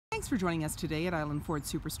Thanks for joining us today at Island Ford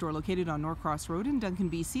Superstore, located on Norcross Road in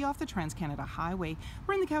Duncan, BC, off the Trans-Canada Highway.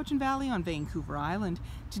 We're in the Cowichan Valley on Vancouver Island.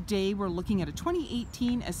 Today we're looking at a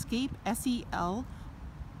 2018 Escape SEL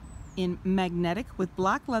in magnetic with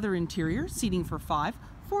black leather interior, seating for 5,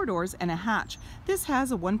 4 doors and a hatch. This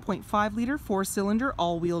has a 1.5 liter 4-cylinder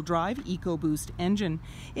all-wheel drive EcoBoost engine.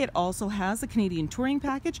 It also has a Canadian Touring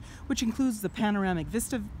package, which includes the panoramic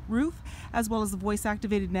Vista Roof, as well as the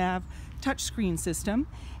voice-activated nav touchscreen system,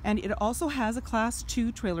 and it also has a Class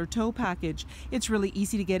 2 trailer tow package. It's really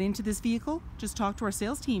easy to get into this vehicle. Just talk to our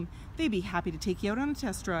sales team. They'd be happy to take you out on a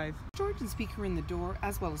test drive. Storage and speaker in the door,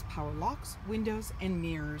 as well as power locks, windows and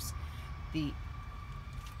mirrors. The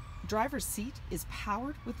driver's seat is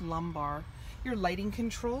powered with lumbar. Your lighting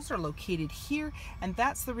controls are located here, and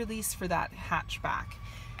that's the release for that hatchback.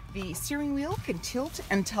 The steering wheel can tilt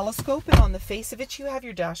and telescope, and on the face of it you have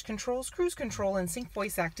your dash controls, cruise control, and SYNC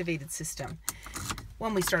voice activated system.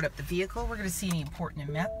 When we start up the vehicle, we're going to see any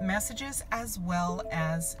important messages as well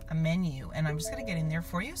as a menu, and I'm just going to get in there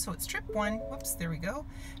for you. So it's trip 1, whoops, there we go,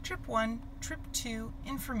 trip 1, trip 2,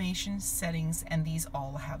 information, settings, and these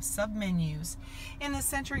all have sub-menus. In the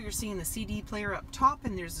center you're seeing the CD player up top,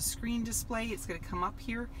 and there's a screen display. It's going to come up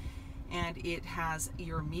here, and it has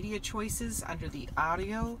your media choices under the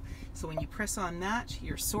audio. So when you press on that,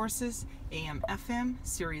 your sources, AM, FM,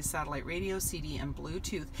 Sirius satellite radio, CD, and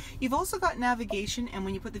Bluetooth. You've also got navigation, and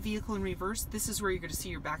when you put the vehicle in reverse, this is where you're going to see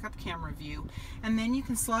your backup camera view. And then you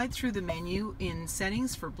can slide through the menu in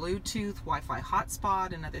settings for Bluetooth, Wi-Fi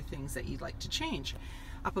hotspot, and other things that you'd like to change.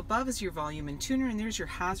 Up above is your volume and tuner, and there's your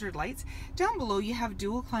hazard lights. Down below you have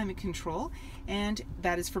dual climate control, and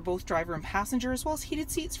that is for both driver and passenger, as well as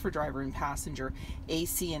heated seats for driver and passenger,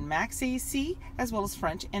 AC and max AC, as well as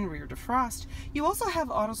front and rear defrost. You also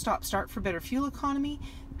have auto stop start for better fuel economy,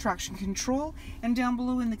 traction control, and down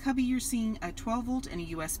below in the cubby you're seeing a 12 volt and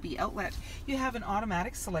a USB outlet. You have an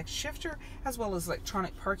automatic select shifter, as well as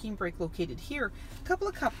electronic parking brake located here, a couple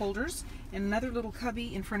of cup holders, and another little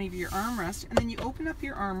cubby in front of your armrest. And then you open up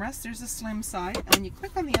your armrest, there's a slim side, and when you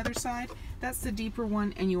click on the other side, that's the deeper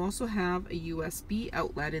one, and you also have a USB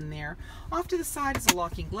outlet in there. Off to the side is a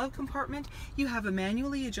locking glove compartment. You have a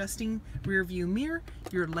manually adjusting rear view mirror,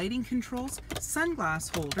 your lighting controls,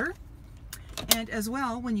 sunglass holder, and as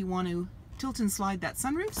well, when you want to tilt and slide that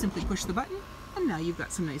sunroof, simply push the button, and now you've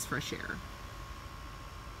got some nice fresh air.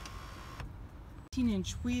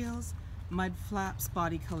 18-inch wheels, mud flaps,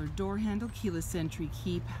 body colored door handle, keyless entry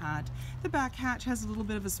keypad. The back hatch has a little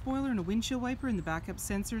bit of a spoiler and a windshield wiper, and the backup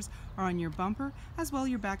sensors are on your bumper, as well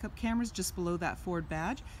your backup cameras just below that Ford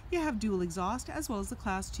badge. You have dual exhaust, as well as the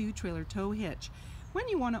Class 2 trailer tow hitch. When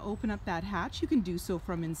you want to open up that hatch, you can do so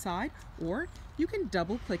from inside, or you can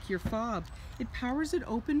double click your fob. It powers it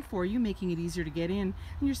open for you, making it easier to get in.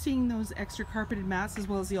 And you're seeing those extra carpeted mats, as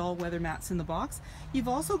well as the all-weather mats in the box. You've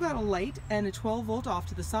also got a light and a 12 volt off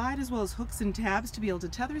to the side, as well as hooks and tabs to be able to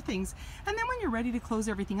tether things. And then when you're ready to close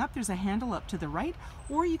everything up, there's a handle up to the right,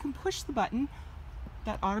 or you can push the button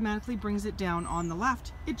that automatically brings it down on the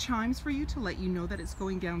left. It chimes for you to let you know that it's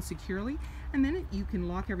going down securely, and then you can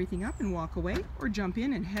lock everything up and walk away, or jump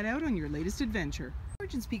in and head out on your latest adventure.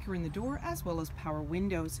 Storage and speaker in the door, as well as power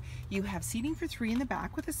windows. You have seating for 3 in the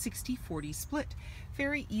back with a 60-40 split.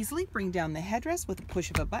 Very easily bring down the headrest with a push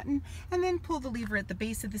of a button, and then pull the lever at the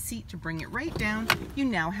base of the seat to bring it right down. You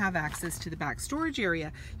now have access to the back storage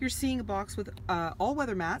area. You're seeing a box with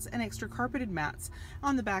all-weather mats and extra carpeted mats.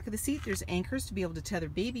 On the back of the seat there's anchors to be able to tether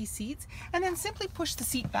baby seats, and then simply push the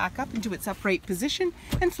seat back up into its upright position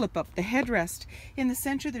and flip up the headrest. In the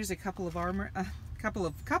center there's a couple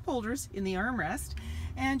of cup holders in the armrest,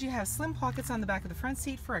 and you have slim pockets on the back of the front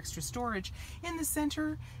seat for extra storage. In the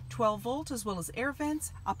center, 12 volt, as well as air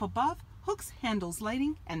vents. Up above, hooks, handles,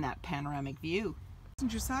 lighting, and that panoramic view.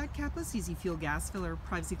 Passenger side, capless easy fuel gas filler,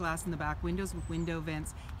 privacy glass in the back windows with window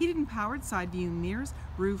vents, heated and powered side view mirrors,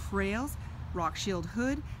 roof rails, rock shield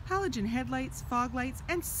hood, halogen headlights, fog lights,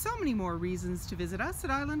 and so many more reasons to visit us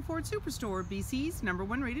at Island Ford Superstore, BC's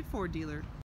 #1 rated Ford dealer.